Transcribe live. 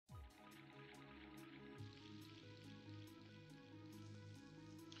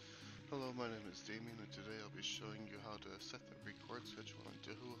Hello, my name is Damien, and today I'll be showing you how to set the record schedule on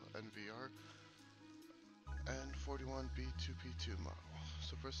Dahua NVR and 41B2P2 model.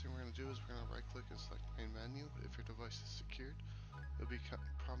 So first thing we're going to do is we're going to right click and select main menu. If your device is secured, you'll be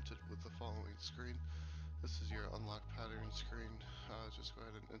prompted with the following screen. This is your unlock pattern screen. Just go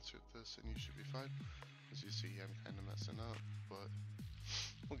ahead and insert this and you should be fine. As you see, I'm kind of messing up, but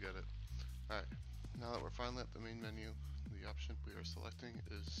we'll get it. Alright, now that we're finally at the main menu, the option we are selecting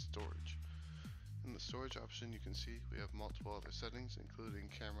is storage. In the storage option, you can see we have multiple other settings, including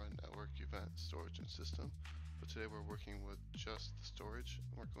camera, network, event, storage, and system. But today we're working with just the storage,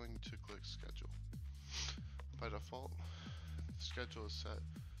 and we're going to click schedule. By default, the schedule is set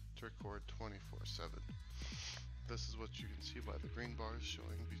to record 24/7. This is what you can see by the green bars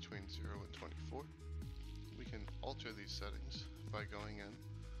showing between 0 and 24. We can alter these settings by going in,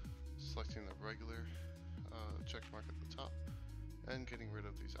 selecting the regular check mark at the top, and getting rid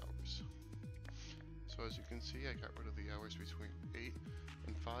of these hours. So as you can see, I got rid of the hours between 8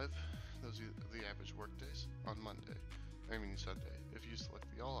 and 5. Those are the average work days on Sunday. If you select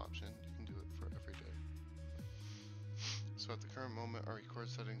the all option, you can do it for every day. So at the current moment, our record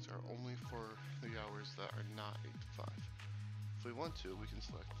settings are only for the hours that are not 8 to 5. If we want to, we can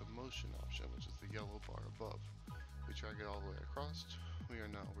select the motion option, which is the yellow bar above. We drag it all the way across. We are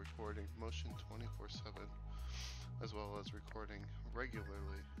now recording motion 24/7, as well as recording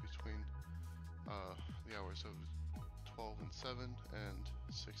regularly between the hours of 12 and 7 and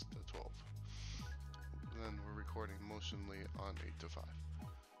 6 to 12. And then we're recording motionally on 8 to 5.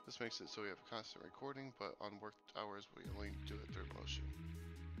 This makes it so we have constant recording, but on worked hours we only do it through motion.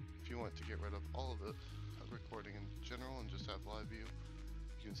 If you want to get rid of all of it, recording in general, and just have live view,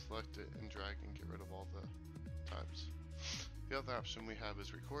 you can select it and drag and get rid of all the times. The other option we have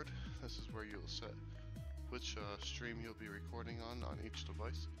is record. This is where you'll set which stream you'll be recording on each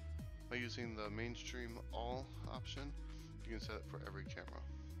device. By using the mainstream all option, you can set it for every camera.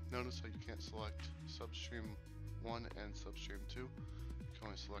 Notice how you can't select substream 1 and substream 2. You can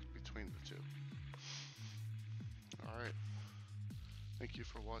only select between the two. Alright, thank you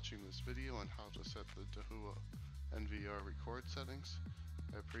for watching this video on how to set the Dahua NVR record settings.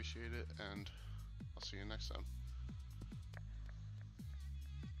 I appreciate it, and I'll see you next time.